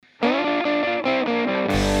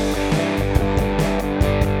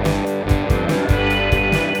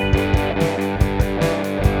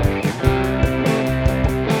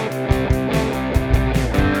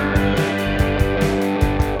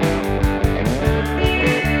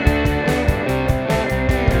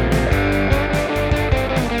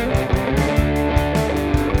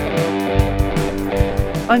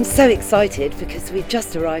I'm so excited because we've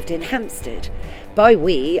just arrived in Hampstead. By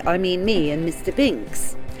we, I mean me and Mr.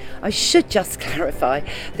 Binks. I should just clarify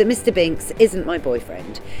that Mr. Binks isn't my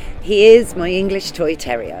boyfriend. He is my English toy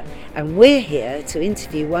terrier, and we're here to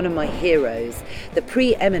interview one of my heroes, the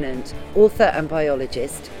preeminent author and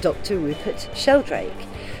biologist, Dr. Rupert Sheldrake.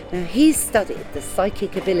 Now, he's studied the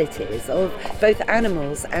psychic abilities of both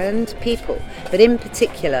animals and people, but in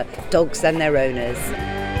particular, dogs and their owners.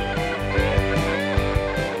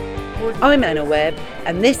 I'm Anna Webb,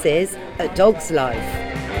 and this is A Dog's Life.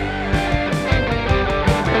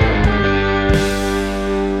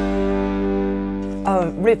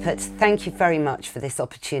 Oh, Rupert, thank you very much for this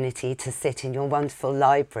opportunity to sit in your wonderful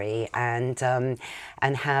library and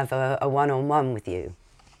have a one-on-one with you.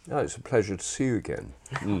 Oh, it's a pleasure to see you again.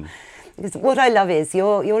 Because what I love is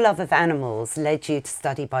your love of animals led you to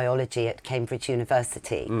study biology at Cambridge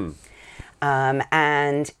University.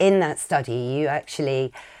 And in that study, you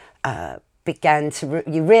actually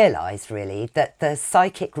you realised really that the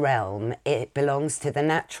psychic realm, it belongs to the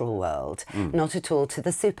natural world, not at all to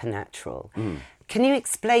the supernatural. Can you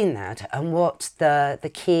explain that and what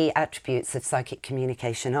the key attributes of psychic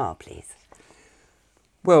communication are, please?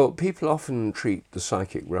 Well, people often treat the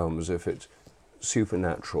psychic realm as if it's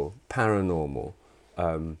supernatural, paranormal,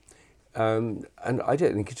 and I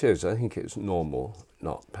don't think it is. I think it's normal,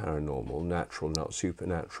 not paranormal, natural, not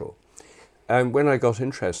supernatural. And when I got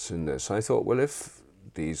interested in this, I thought, well, if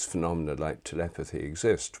these phenomena like telepathy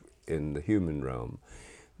exist in the human realm,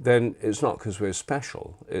 then it's not because we're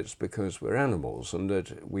special, it's because we're animals and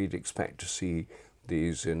that we'd expect to see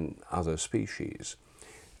these in other species.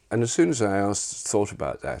 And as soon as I thought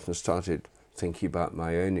about that and started thinking about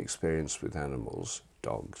my own experience with animals,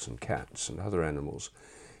 dogs and cats and other animals,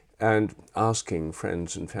 and asking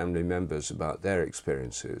friends and family members about their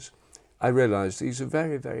experiences, I realised these are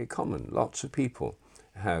very, very common. Lots of people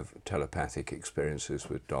have telepathic experiences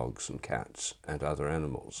with dogs and cats and other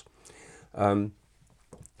animals.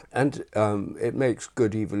 It makes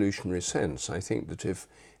good evolutionary sense. I think that if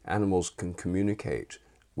animals can communicate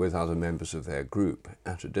with other members of their group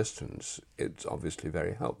at a distance, it's obviously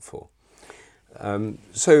very helpful. The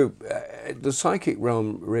psychic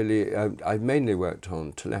realm really, I've mainly worked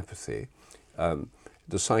on telepathy.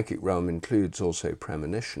 The psychic realm includes also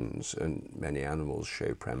premonitions, and many animals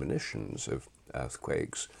show premonitions of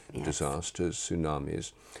earthquakes, disasters,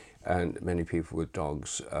 tsunamis, and many people with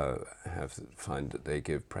dogs find that they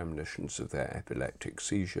give premonitions of their epileptic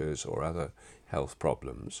seizures or other health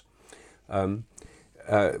problems.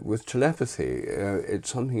 With telepathy, it's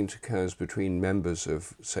something that occurs between members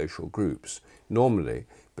of social groups, normally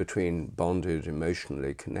between bonded,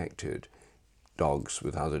 emotionally connected dogs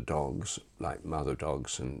with other dogs, like mother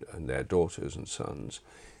dogs and their daughters and sons,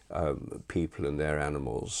 people and their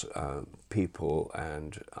animals, people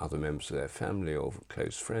and other members of their family or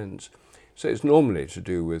close friends. So it's normally to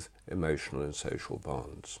do with emotional and social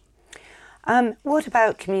bonds. What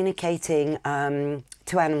about communicating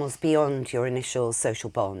to animals beyond your initial social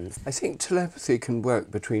bonds? I think telepathy can work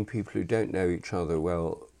between people who don't know each other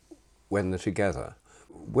well when they're together.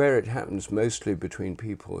 Where it happens mostly between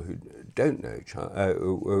people who don't know each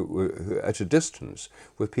other, at a distance,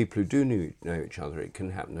 with people who do know each other, it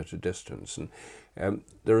can happen at a distance. And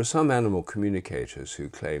there are some animal communicators who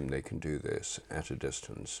claim they can do this at a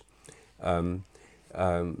distance. But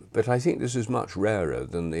I think this is much rarer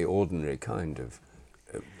than the ordinary kind of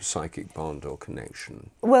psychic bond or connection.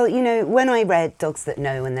 Well, you know, when I read Dogs That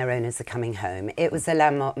Know When Their Owners Are Coming Home, it was a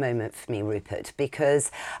landmark moment for me, Rupert,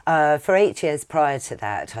 because for 8 years prior to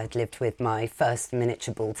that, I'd lived with my first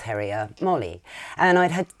miniature bull terrier, Molly, and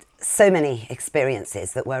I'd had so many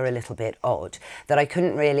experiences that were a little bit odd that I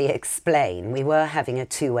couldn't really explain. We were having a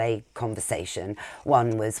two-way conversation.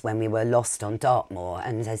 One was when we were lost on Dartmoor,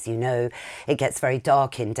 and as you know, it gets very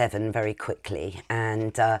dark in Devon very quickly,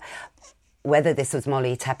 and whether this was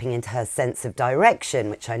Molly tapping into her sense of direction,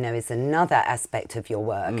 which I know is another aspect of your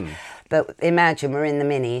work. But imagine we're in the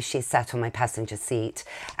Mini, she's sat on my passenger seat,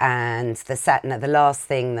 and the last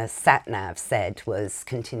thing the sat-nav said was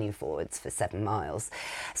continue forwards for 7 miles.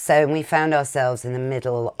 So we found ourselves in the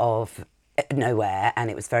middle of nowhere, and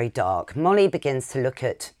it was very dark. Molly begins to look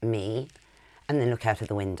at me and then look out of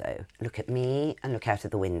the window. Look at me and look out of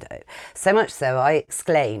the window. So much so I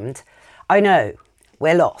exclaimed, "I know,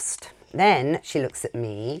 we're lost." Then she looks at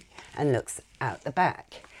me and looks out the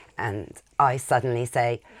back, and I suddenly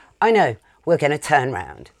say, "I know, we're going to turn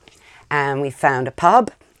round." And we found a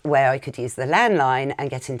pub where I could use the landline and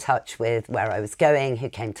get in touch with where I was going, who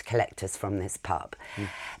came to collect us from this pub.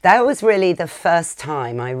 That was really the first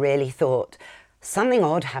time I really thought something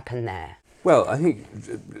odd happened there. Well, I think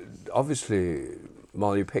obviously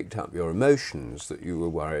while you picked up your emotions, that you were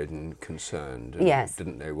worried and concerned and Yes.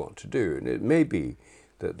 didn't know what to do. And it may be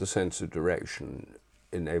that the sense of direction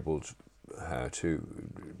enabled her to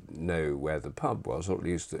know where the pub was, or at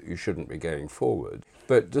least that you shouldn't be going forward.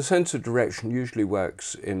 But the sense of direction usually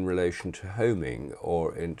works in relation to homing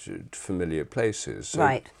or into familiar places. So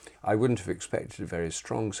Right. I wouldn't have expected a very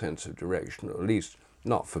strong sense of direction, or at least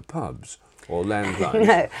not for pubs or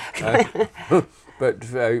landlines. No. But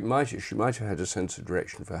she might have had a sense of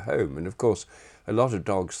direction for home. And of course, a lot of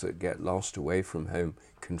dogs that get lost away from home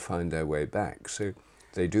can find their way back. So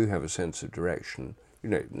they do have a sense of direction,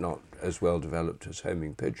 not as well developed as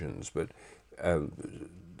homing pigeons, but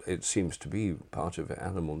it seems to be part of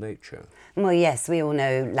animal nature. Well, yes, we all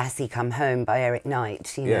know Lassie Come Home by Eric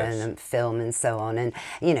Knight, Yes. and the film and so on. And,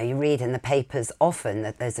 you read in the papers often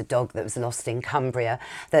that there's a dog that was lost in Cumbria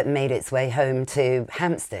that made its way home to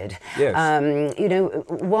Hampstead. Yes.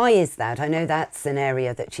 Why is that? I know that's an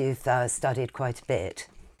area that you've studied quite a bit.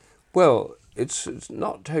 Well, it's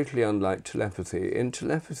not totally unlike telepathy. In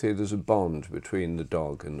telepathy, there's a bond between the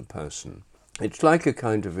dog and the person. It's like a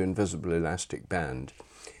kind of invisible elastic band.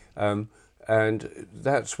 And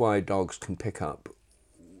that's why dogs can pick up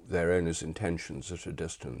their owner's intentions at a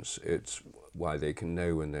distance. It's why they can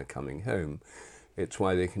know when they're coming home. It's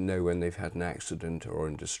why they can know when they've had an accident or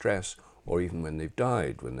in distress, or even when they've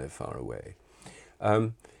died when they're far away.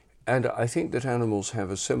 And I think that animals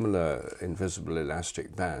have a similar invisible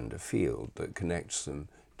elastic band, a field that connects them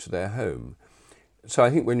to their home. So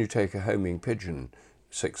I think when you take a homing pigeon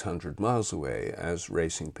 600 miles away, as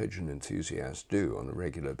racing pigeon enthusiasts do on a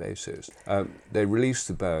regular basis, they release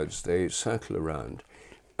the birds, they circle around,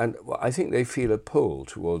 and I think they feel a pull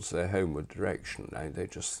towards their homeward direction. They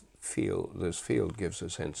just feel, this field gives a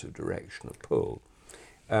sense of direction, a pull.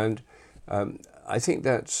 And I think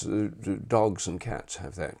that's, dogs and cats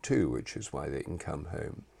have that too, which is why they can come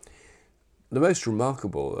home. The most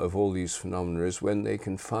remarkable of all these phenomena is when they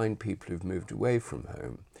can find people who've moved away from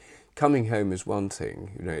home. Coming home is one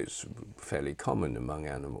thing, it's fairly common among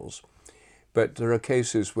animals, but there are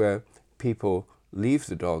cases where people leave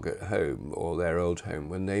the dog at home or their old home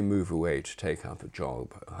when they move away to take up a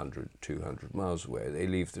job 100, 200 miles away. They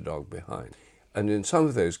leave the dog behind. And in some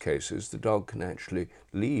of those cases, the dog can actually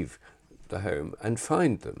leave the home and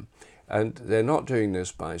find them. And they're not doing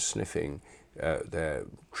this by sniffing their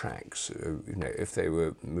tracks. If they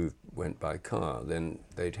went by car, then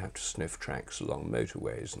they'd have to sniff tracks along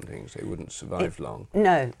motorways and things. They wouldn't survive long.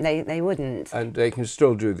 No, they wouldn't. And they can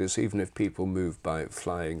still do this even if people move by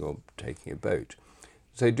flying or taking a boat.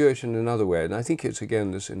 So they do it in another way, and I think it's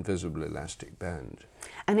again this invisible elastic band.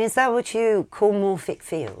 And is that what you call morphic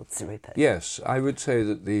fields, Rupert? Yes, I would say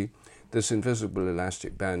that this invisible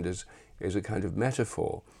elastic band is a kind of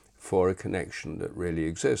metaphor for a connection that really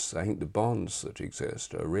exists. I think the bonds that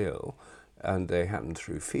exist are real, and they happen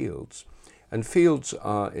through fields. And fields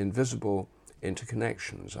are invisible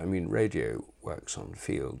interconnections. I mean, radio works on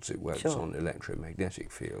fields. It works on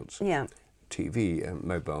electromagnetic fields. Yeah. TV and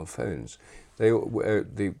mobile phones.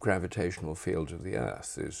 The gravitational field of the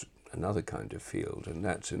Earth is another kind of field, and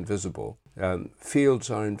that's invisible.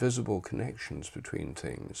 Fields are invisible connections between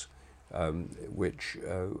things, which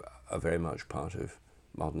are very much part of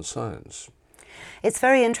modern science. It's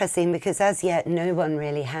very interesting because as yet no one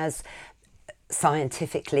really has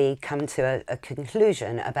scientifically come to a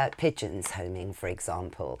conclusion about pigeons homing, for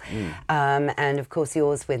example. And of course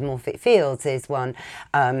yours with morphic fields is one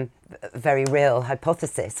very real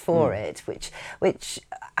hypothesis for it, which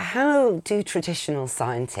how do traditional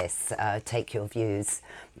scientists take your views,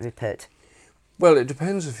 Rupert? Well, it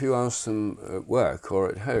depends if you ask them at work or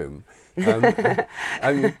at home.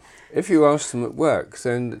 I mean, if you ask them at work,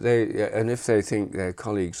 then and if they think their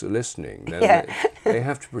colleagues are listening, then they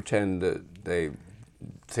have to pretend that they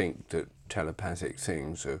think that telepathic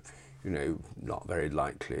things are, not very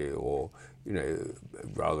likely, or,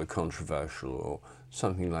 rather controversial or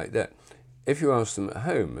something like that. If you ask them at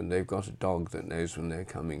home and they've got a dog that knows when they're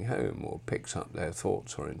coming home or picks up their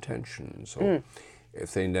thoughts or intentions, or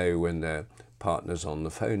if they know when their partner's on the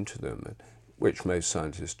phone to them, which most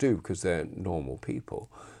scientists do because they're normal people,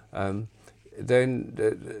 then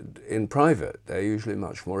in private they're usually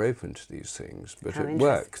much more open to these things. But at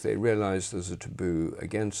work they realise there's a taboo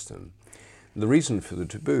against them. The reason for the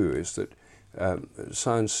taboo is that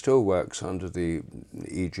science still works under the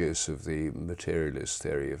aegis of the materialist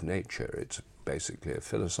theory of nature. It's basically a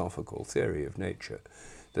philosophical theory of nature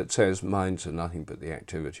that says minds are nothing but the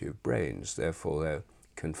activity of brains, therefore they're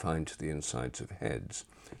confined to the insides of heads.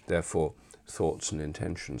 Therefore, thoughts and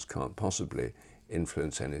intentions can't possibly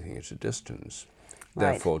influence anything at a distance.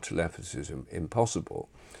 Right. Therefore, telepathy is impossible.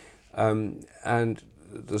 And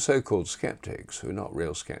the so-called skeptics, who are not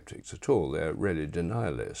real skeptics at all, they're really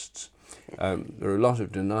denialists. There are a lot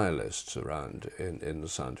of denialists around in the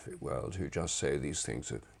scientific world who just say these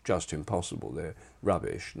things are just impossible, they're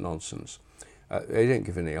rubbish, nonsense. They don't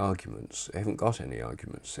give any arguments. They haven't got any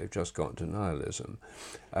arguments. They've just got denialism.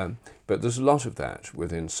 But there's a lot of that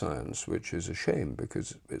within science, which is a shame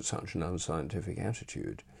because it's such an unscientific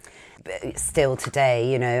attitude. But still today,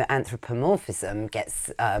 you know, anthropomorphism gets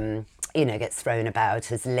thrown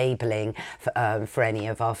about as labelling for any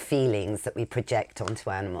of our feelings that we project onto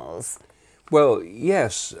animals. Well,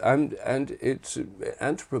 yes, and it's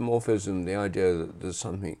anthropomorphism, the idea that there's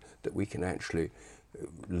something that we can actually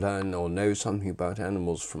learn or know something about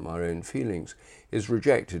animals from our own feelings, is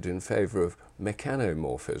rejected in favour of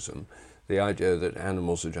mechanomorphism, the idea that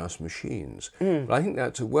animals are just machines. But I think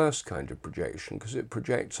that's a worse kind of projection because it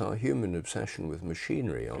projects our human obsession with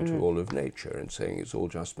machinery onto all of nature and saying it's all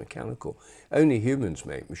just mechanical. Only humans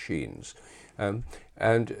make machines.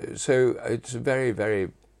 And so it's a very,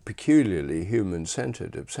 very peculiarly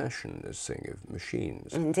human-centred obsession, this thing of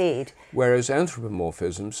machines. Indeed. Whereas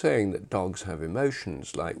anthropomorphism, saying that dogs have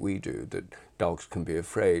emotions like we do, that dogs can be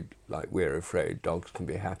afraid like we're afraid, dogs can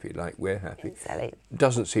be happy like we're happy, Exactly.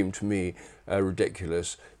 doesn't seem to me a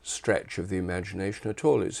ridiculous stretch of the imagination at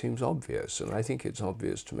all. It seems obvious, and I think it's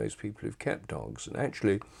obvious to most people who've kept dogs. And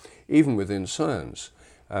actually, even within science,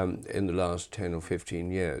 in the last 10 or 15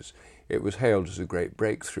 years, it was hailed as a great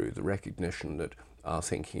breakthrough, the recognition that our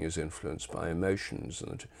thinking is influenced by emotions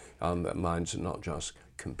and that our minds are not just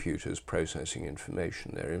computers processing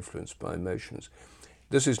information, they're influenced by emotions.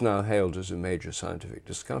 This is now hailed as a major scientific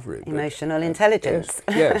discovery. Emotional intelligence.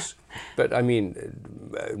 Yes, but I mean,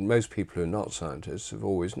 most people who are not scientists have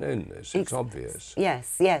always known this. It's obvious.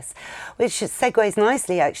 Yes, yes. Which segues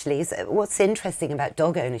nicely, actually. What's interesting about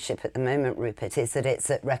dog ownership at the moment, Rupert, is that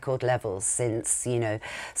it's at record levels since, you know,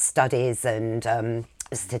 studies and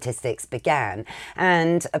statistics began,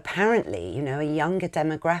 and apparently, you know, a younger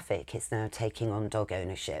demographic is now taking on dog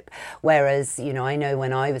ownership, whereas, you know, I know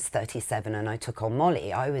when I was 37 and I took on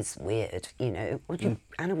Molly, I was weird, you know,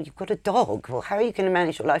 Anna, you've got a dog, well, how are you going to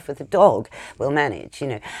manage your life with a dog? We'll manage, you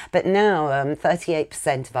know. But now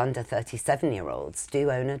 38% of under 37-year-olds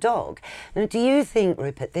do own a dog. Now, do you think,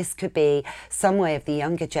 Rupert, this could be some way of the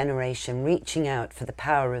younger generation reaching out for the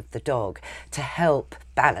power of the dog to help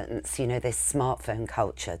balance, you know, this smartphone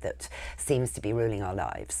culture that seems to be ruling our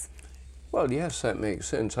lives? Well, yes, that makes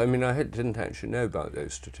sense. I mean, I didn't actually know about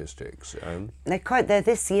those statistics. They're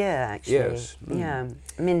this year, actually. Yes. Yeah,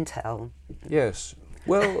 Mintel. Yes.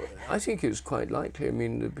 Well, I think it's quite likely. I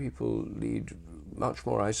mean, the people lead much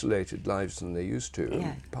more isolated lives than they used to.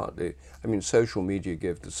 Yeah. Partly, I mean, social media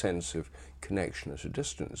give the sense of connection at a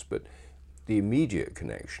distance, but the immediate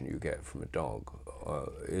connection you get from a dog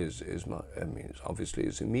is I mean, it's obviously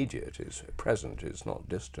it's immediate, it's present, it's not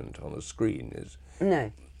distant on a screen.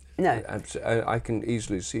 No. I can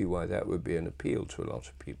easily see why that would be an appeal to a lot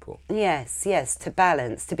of people. Yes, to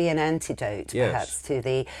balance, to be an antidote, Yes. perhaps, to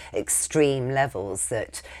the extreme levels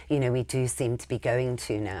that, you know, we do seem to be going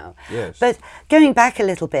to now. Yes. But going back a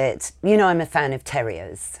little bit, you know, I'm a fan of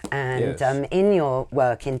terriers, and Yes. in your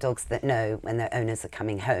work in Dogs That Know When Their Owners Are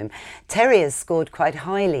Coming Home, terriers scored quite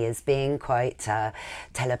highly as being quite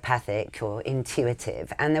telepathic or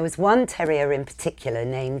intuitive. And there was one terrier in particular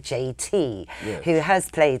named JT, Yes. who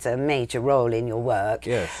has played a major role in your work.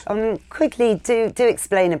 Yes. Quickly, do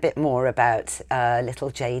explain a bit more about little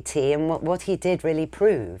JT and what he did really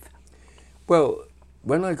prove. Well,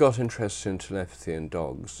 when I got interested in telepathy in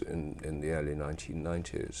dogs in the early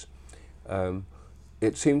 1990s,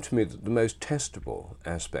 it seemed to me that the most testable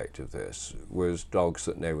aspect of this was dogs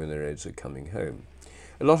that know when their owners are coming home.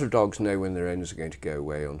 A lot of dogs know when their owners are going to go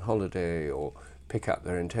away on holiday or pick up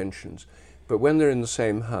their intentions, but when they're in the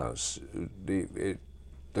same house,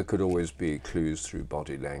 there could always be clues through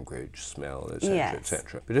body language, smell, etc., Yes.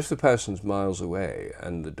 etc. But if the person's miles away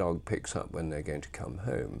and the dog picks up when they're going to come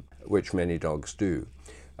home, which many dogs do,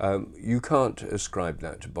 you can't ascribe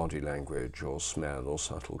that to body language or smell or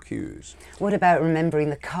subtle cues. What about remembering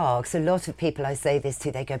the car? Because a lot of people I say this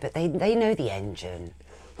to, they go, but they know the engine.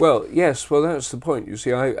 Well, yes, well, that's the point. You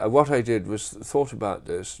see, what I did was thought about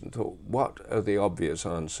this and thought, what are the obvious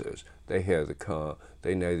answers? They hear the car,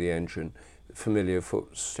 they know the engine, familiar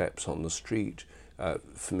footsteps on the street,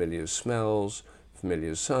 familiar smells,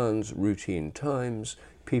 familiar sounds, routine times,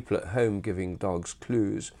 people at home giving dogs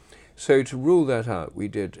clues. So to rule that out, we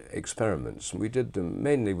did experiments, and we did them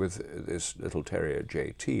mainly with this little terrier,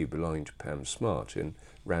 JT, belonging to Pam Smart in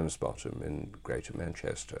Ramsbottom in Greater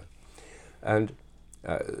Manchester. And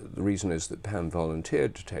The reason is that Pam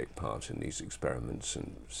volunteered to take part in these experiments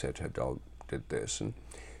and said her dog did this, and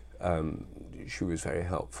she was very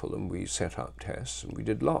helpful, and we set up tests, and we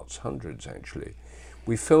did lots, hundreds actually.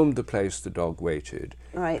 We filmed the place the dog waited.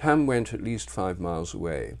 Right. Pam went at least 5 miles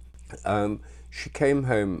away. She came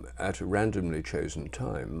home at a randomly chosen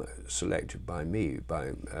time, selected by me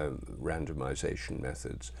by randomization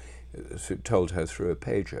methods. It told her through a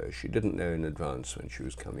pager. She didn't know in advance when she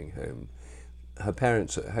was coming home. Her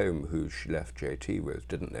parents at home, who she left JT with,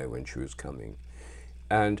 didn't know when she was coming.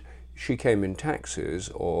 And she came in taxis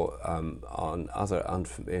or in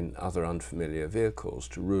other unfamiliar vehicles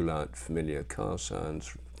to rule out familiar car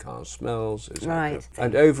sounds, car smells, etc. Right.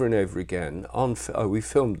 And over again, we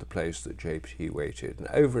filmed the place that JT waited, and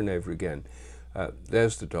over again,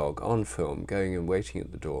 there's the dog on film going and waiting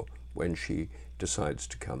at the door when she decides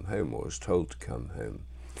to come home or is told to come home.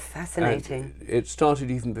 Fascinating. And it started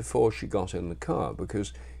even before she got in the car,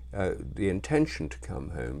 because the intention to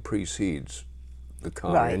come home precedes the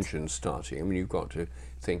car engine starting. I mean, you've got to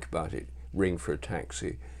think about it, ring for a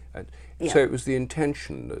taxi. So it was the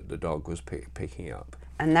intention that the dog was picking up.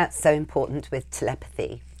 And that's so important with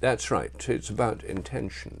telepathy. That's right. It's about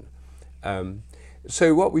intention.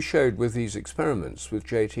 So what we showed with these experiments with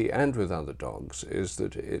JT and with other dogs is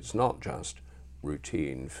that it's not just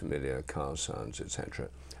routine, familiar car sounds, etc.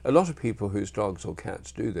 A lot of people whose dogs or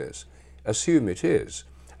cats do this assume it is.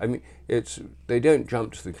 I mean, they don't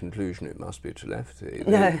jump to the conclusion it must be telepathy.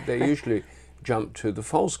 They usually jump to the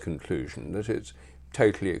false conclusion that it's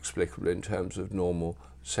totally explicable in terms of normal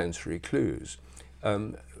sensory clues.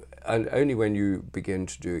 And only when you begin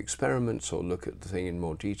to do experiments or look at the thing in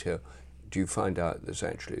more detail do you find out this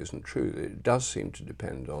actually isn't true. It does seem to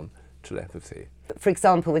depend on telepathy. For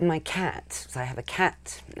example, with my cat, so I have a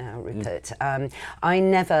cat now, Rupert, I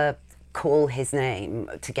never call his name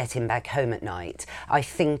to get him back home at night. I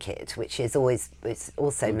think it, which is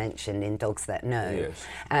also mentioned in Dogs That Know. Yes.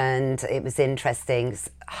 And it was interesting,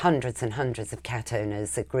 hundreds and hundreds of cat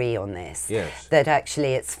owners agree on this, Yes. that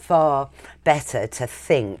actually it's far better to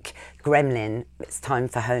think, Gremlin, it's time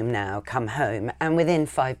for home now, come home, and within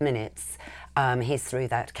 5 minutes he's through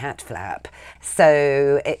that cat flap.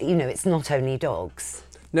 So, it's not only dogs.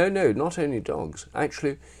 No, not only dogs.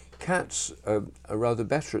 Actually, cats are rather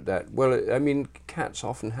better at that. Well, I mean, cats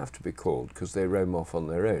often have to be called because they roam off on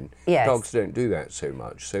their own. Yes. Dogs don't do that so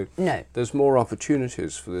much. So No. there's more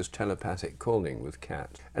opportunities for this telepathic calling with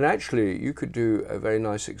cats. And actually, you could do a very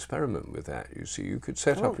nice experiment with that, you see. You could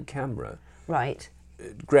set up a camera. Right.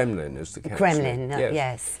 Gremlin is the cat's Gremlin, name.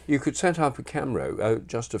 yes. You could set up a camera,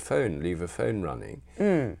 just a phone, leave a phone running.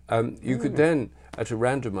 You could then, at a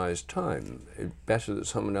randomized time, better that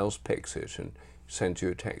someone else picks it and sends you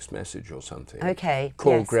a text message or something. Okay,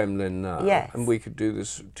 Call yes. Gremlin now. Yes. And we could do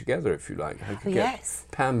this together if you like. I could Yes.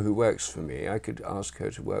 get Pam, who works for me, I could ask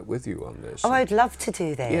her to work with you on this. Oh, I'd love to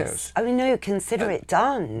do this. Yes. I mean, no, consider it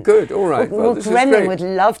done. Good, all right. Well, this is Gremlin great. would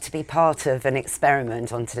love to be part of an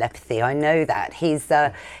experiment on telepathy. I know that. He's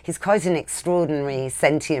quite an extraordinary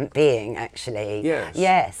sentient being, actually. Yes.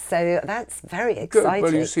 Yes, so that's very Good. exciting.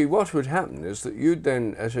 Well, you see, what would happen is that you'd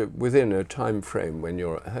then, within a time frame when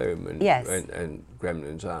you're at home and, Yes. and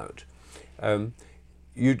Gremlin's out,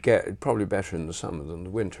 you'd get probably better in the summer than the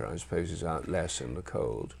winter. I suppose he's out less in the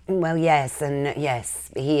cold. Well, yes, and yes,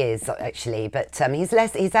 he is actually, but he's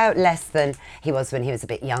out less than he was when he was a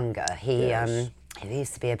bit younger. He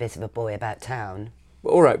used to be a bit of a boy about town.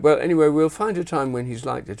 All right. Well, anyway, we'll find a time when he's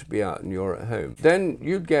likely to be out and you're at home. Then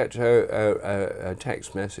you'd get a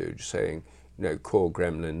text message saying, call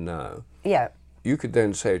Gremlin now. Yeah. You could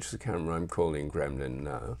then say to the camera, I'm calling Gremlin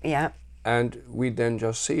now. Yeah. And we'd then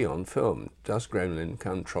just see on film, does Gremlin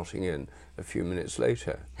come trotting in a few minutes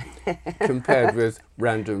later, compared with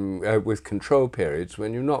with control periods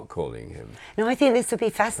when you're not calling him. No, I think this would be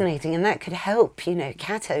fascinating, and that could help,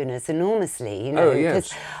 cat owners enormously, Oh, yes.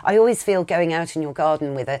 because I always feel going out in your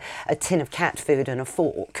garden with a tin of cat food and a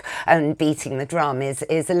fork and beating the drum is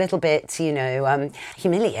a little bit,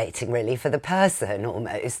 humiliating, really, for the person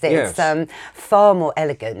almost. It's Yes. far more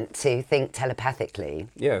elegant to think telepathically.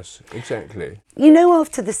 Yes, exactly.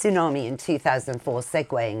 After the tsunami in 2004,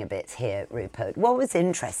 segueing a bit here, Rupert, what was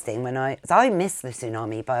interesting I missed the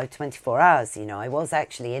tsunami by 24 hours, I was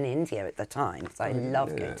actually in India at the time, because I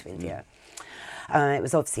love going to India. It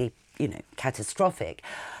was obviously, catastrophic.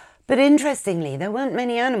 But interestingly, there weren't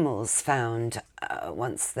many animals found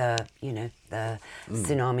once the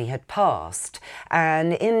tsunami had passed.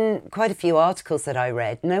 And in quite a few articles that I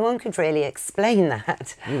read, no one could really explain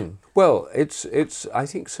that. Well, it's I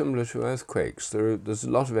think similar to earthquakes. There's a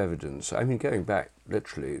lot of evidence. I mean, going back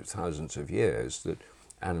literally thousands of years, that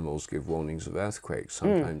animals give warnings of earthquakes,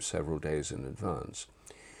 sometimes several days in advance.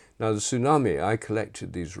 Now, the tsunami, I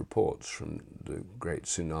collected these reports from the Great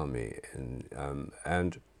Tsunami,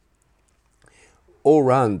 and all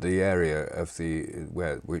around the area of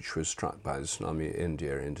which was struck by the tsunami,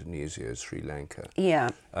 India, Indonesia, Sri Lanka,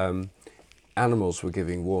 animals were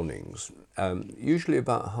giving warnings, usually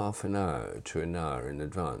about half an hour to an hour in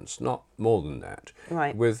advance, not more than that.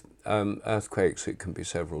 Right. With earthquakes, it can be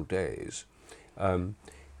several days.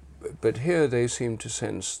 But here they seem to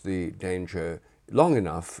sense the danger long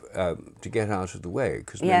enough to get out of the way,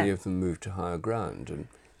 because many of them moved to higher ground, and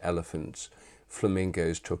elephants,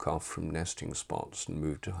 flamingos took off from nesting spots and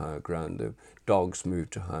moved to higher ground. The dogs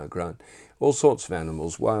moved to higher ground. All sorts of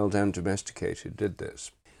animals, wild and domesticated, did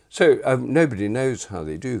this. So nobody knows how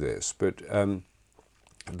they do this, but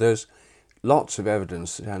there's lots of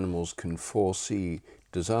evidence that animals can foresee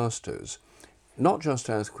disasters, not just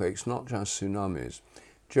earthquakes, not just tsunamis.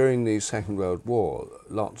 During the Second World War,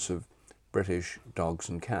 lots of British dogs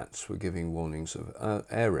and cats were giving warnings of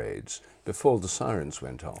air raids before the sirens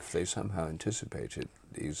went off. They somehow anticipated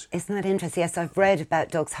these. Isn't that interesting? Yes, I've read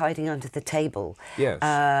about dogs hiding under the table. Yes.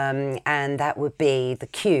 And that would be the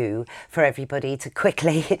cue for everybody to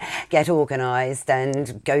quickly get organised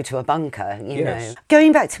and go to a bunker, you know.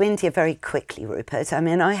 Going back to India very quickly, Rupert, I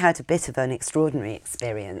mean, I had a bit of an extraordinary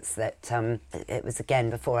experience that it was, again,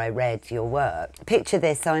 before I read your work. Picture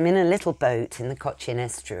this, I'm in a little boat in the Cochin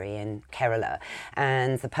Estuary in Kerala,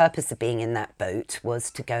 and the purpose of being in that boat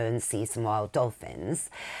was to go and see some wild dolphins.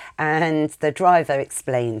 And the driver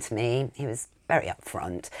explained to me, he was very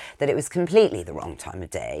upfront, that it was completely the wrong time of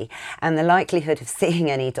day, and the likelihood of seeing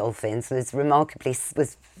any dolphins was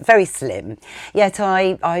very slim. Yet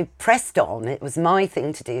I pressed on. It was my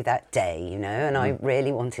thing to do that day, you know, and I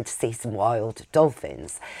really wanted to see some wild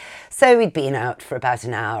dolphins. So we'd been out for about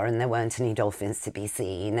an hour and there weren't any dolphins to be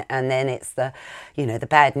seen. And then it's the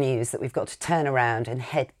bad news that we've got to turn around and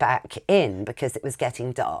head back in because it was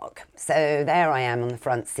getting dark. So there I am on the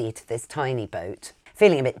front seat of this tiny boat,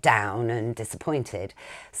 feeling a bit down and disappointed.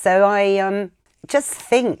 So I just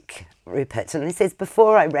think, Rupert, and this is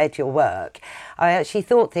before I read your work, I actually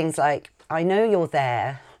thought things like, I know you're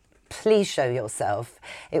there, please show yourself.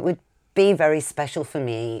 It would be very special for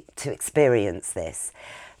me to experience this.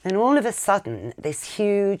 Then all of a sudden, this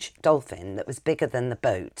huge dolphin that was bigger than the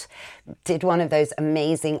boat did one of those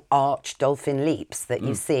amazing arch dolphin leaps that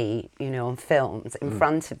you see, you know, on films in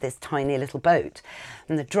front of this tiny little boat.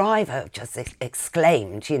 And the driver just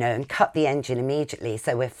exclaimed, you know, and cut the engine immediately,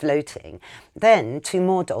 so we're floating. Then 2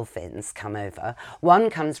 more dolphins come over. One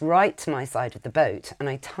comes right to my side of the boat and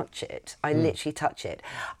I touch it. I literally touch it.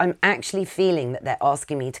 I'm actually feeling that they're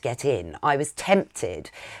asking me to get in. I was tempted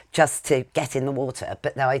just to get in the water,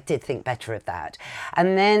 but I did think better of that.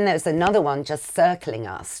 And then there was another one just circling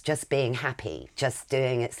us, just being happy, just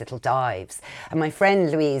doing its little dives. And my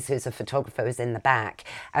friend Louise, who's a photographer, was in the back,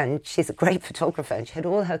 and she's a great photographer, and she had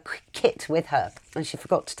all her kit with her, and she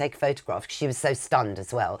forgot to take a photograph because she was so stunned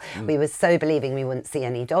as well. We were so believing we wouldn't see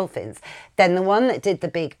any dolphins. Then the one that did the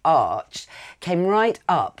big arch came right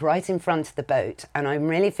up, right in front of the boat, and I'm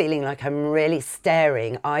really feeling like I'm really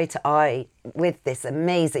staring eye to eye with this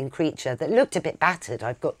amazing creature that looked a bit battered,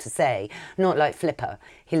 I've got to say, not like Flipper.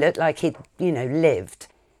 He looked like he'd, you know, lived.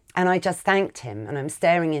 And I just thanked him, and I'm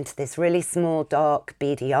staring into this really small, dark,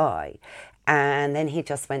 beady eye. And then he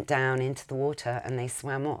just went down into the water and they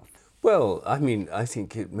swam off. Well, I mean, I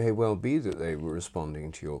think it may well be that they were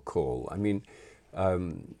responding to your call. I mean,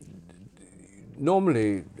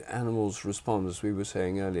 normally animals respond, as we were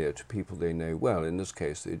saying earlier, to people they know well. In this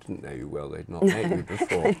case, they didn't know you well, they'd not met you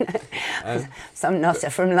before. Some nutter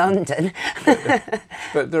from London.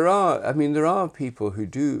 But there are people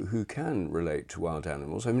who can relate to wild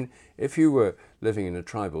animals. I mean, if you were living in a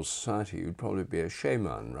tribal society, you'd probably be a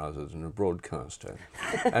shaman rather than a broadcaster.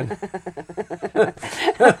 And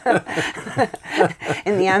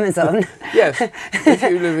in the Amazon. Yes, if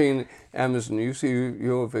you're living in Amazon, you see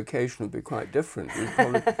your vocation would be quite different.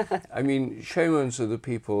 I mean, shamans are the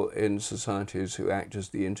people in societies who act as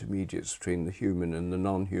the intermediates between the human and the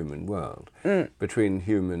non-human world, between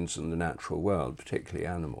humans and the natural world, particularly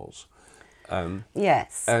animals.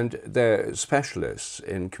 Yes. And they're specialists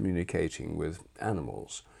in communicating with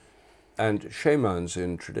animals. And shamans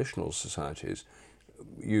in traditional societies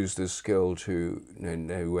use this skill to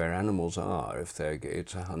know where animals are. If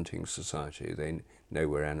it's a hunting society, they know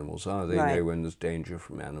where animals are. They know when there's danger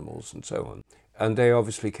from animals and so on. And they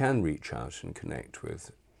obviously can reach out and connect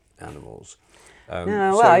with animals. No,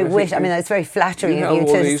 well, I wish. I mean, that's very flattering of you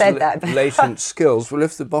to have said that. Latent skills. Well,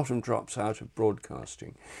 if the bottom drops out of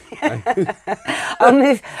broadcasting, I'll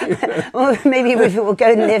move. Well, maybe Rupert will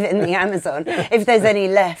go and live in the Amazon if there's any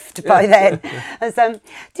left by then.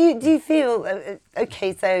 Do you feel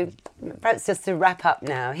okay? So perhaps just to wrap up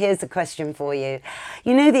now, here's a question for you.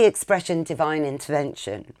 You know the expression divine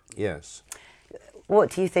intervention? Yes.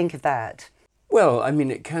 What do you think of that? Well, I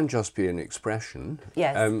mean, it can just be an expression.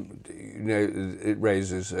 Yes. It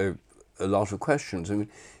raises a lot of questions. I mean,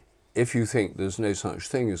 if you think there's no such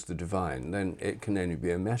thing as the divine, then it can only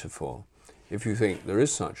be a metaphor. If you think there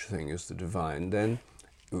is such a thing as the divine, then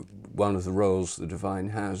one of the roles the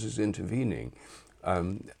divine has is intervening. I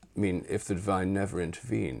mean, if the divine never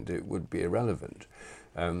intervened, it would be irrelevant.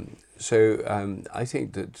 So I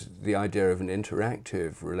think that the idea of an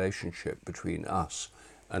interactive relationship between us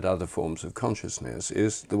and other forms of consciousness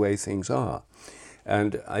is the way things are.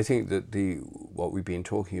 And I think that what we've been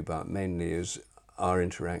talking about mainly is our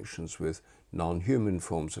interactions with non-human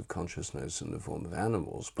forms of consciousness in the form of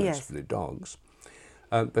animals, principally dogs.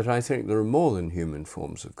 But I think there are more than human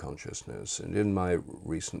forms of consciousness. And in my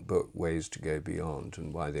recent book, Ways to Go Beyond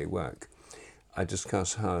and Why They Work, I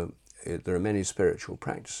discuss how there are many spiritual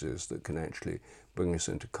practices that can actually bring us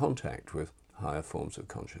into contact with higher forms of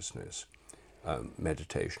consciousness.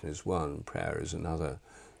 Meditation is one, prayer is another,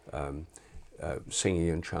 singing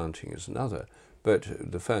and chanting is another. But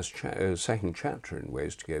the second chapter in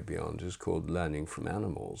Ways to Go Beyond is called Learning from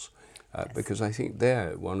Animals, because I think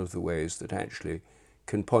they're one of the ways that actually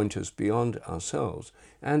can point us beyond ourselves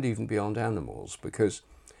and even beyond animals, because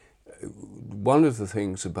one of the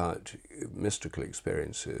things about mystical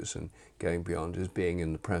experiences and going beyond is being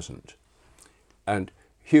in the present. And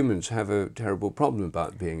humans have a terrible problem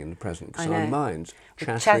about being in the present because our minds,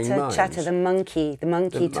 chattering minds. Chatter, the monkey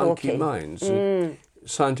talking. Monkey minds.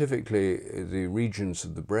 Scientifically, the regions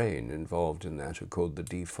of the brain involved in that are called the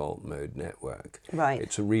default mode network. Right.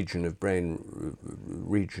 It's a region of brain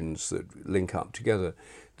regions that link up together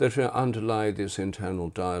that underlie this internal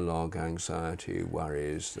dialogue, anxiety,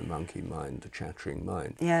 worries, the monkey mind, the chattering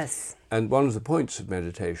mind. Yes. And one of the points of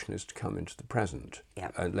meditation is to come into the present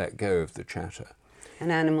and let go of the chatter.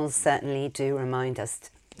 And animals certainly do remind us.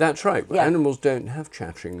 That's right. Yeah. Animals don't have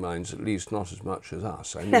chattering minds, at least not as much as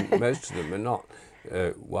us. I mean, most of them are not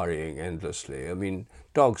worrying endlessly. I mean,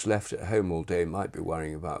 dogs left at home all day might be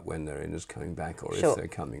worrying about when their owner's coming back or if they're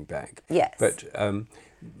coming back. Yes. But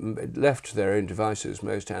left to their own devices,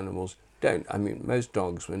 most animals don't. I mean, most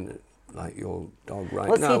dogs, when like your dog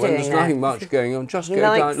right now, when there's nothing much going on, just go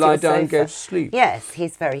down, lie down, go to sleep. Yes,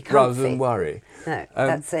 he's very comfy. Rather than worry. No,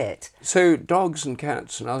 that's it. So dogs and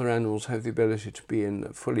cats and other animals have the ability to be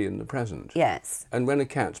fully in the present. Yes. And when a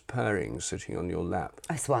cat's purring sitting on your lap,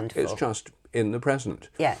 that's wonderful. It's just in the present.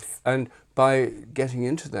 Yes. And by getting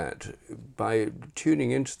into that, by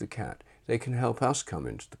tuning into the cat, they can help us come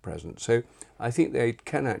into the present. So I think they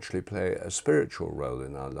can actually play a spiritual role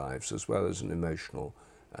in our lives as well as an emotional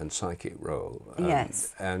and psychic role.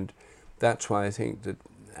 Yes. And that's why I think that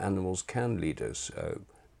animals can lead us,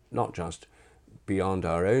 not just beyond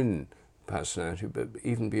our own personality, but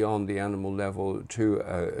even beyond the animal level to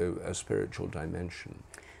a spiritual dimension.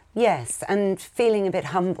 Yes, and feeling a bit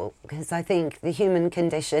humble, because I think the human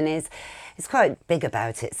condition is quite big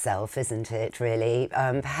about itself, isn't it, really?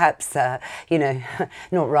 Perhaps,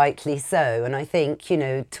 not rightly so. And I think,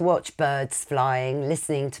 to watch birds flying,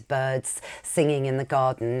 listening to birds singing in the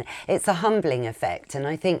garden, it's a humbling effect. And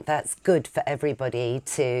I think that's good for everybody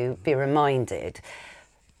to be reminded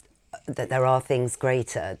that there are things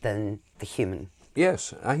greater than the human.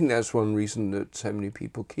 Yes, I think that's one reason that so many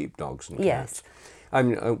people keep dogs and cats. Yes. I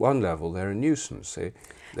mean, at one level, they're a nuisance.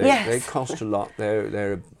 They cost a lot.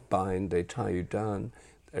 They're a bind. They tie you down.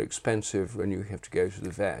 They're expensive when you have to go to the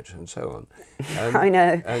vet and so on. I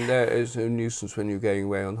know. And there is a nuisance when you're going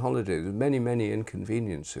away on holiday. There's many, many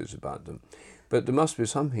inconveniences about them. But there must be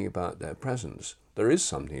something about their presence. There is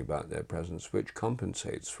something about their presence which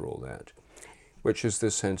compensates for all that, which is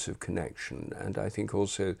this sense of connection. And I think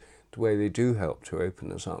also the way they do help to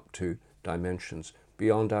open us up to dimensions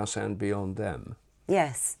beyond us and beyond them.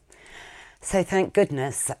 Yes. So thank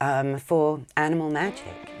goodness for animal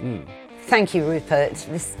magic. Thank you, Rupert.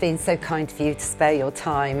 This has been so kind of you to spare your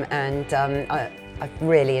time, and I've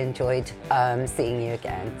really enjoyed seeing you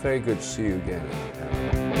again. Very good to see you again.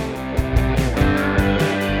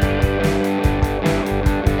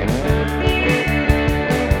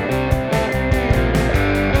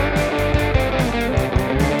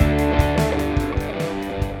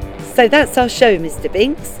 So that's our show, Mr.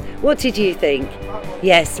 Binks. What did you think?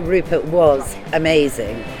 Yes, Rupert was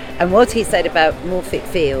amazing. And what he said about morphic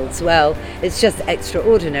fields, well, it's just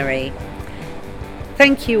extraordinary.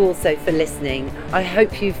 Thank you also for listening. I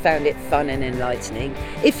hope you found it fun and enlightening.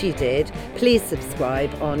 If you did, please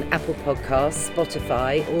subscribe on Apple Podcasts,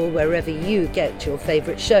 Spotify, or wherever you get your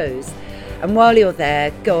favourite shows. And while you're there,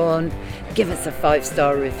 go on, give us a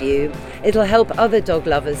 5-star review. It'll help other dog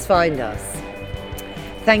lovers find us.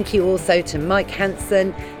 Thank you also to Mike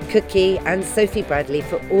Hansen, Cookie, and Sophie Bradley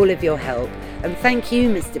for all of your help. And thank you,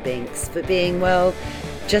 Mr. Binks, for being, well,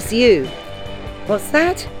 just you. What's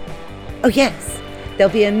that? Oh yes.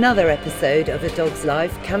 There'll be another episode of A Dog's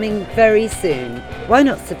Life coming very soon. Why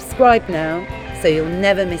not subscribe now so you'll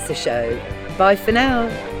never miss a show? Bye for now.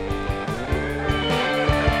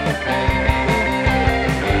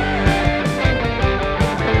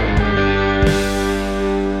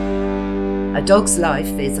 A Dog's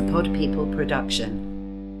Life is a Pod People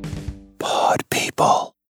production. Pod People.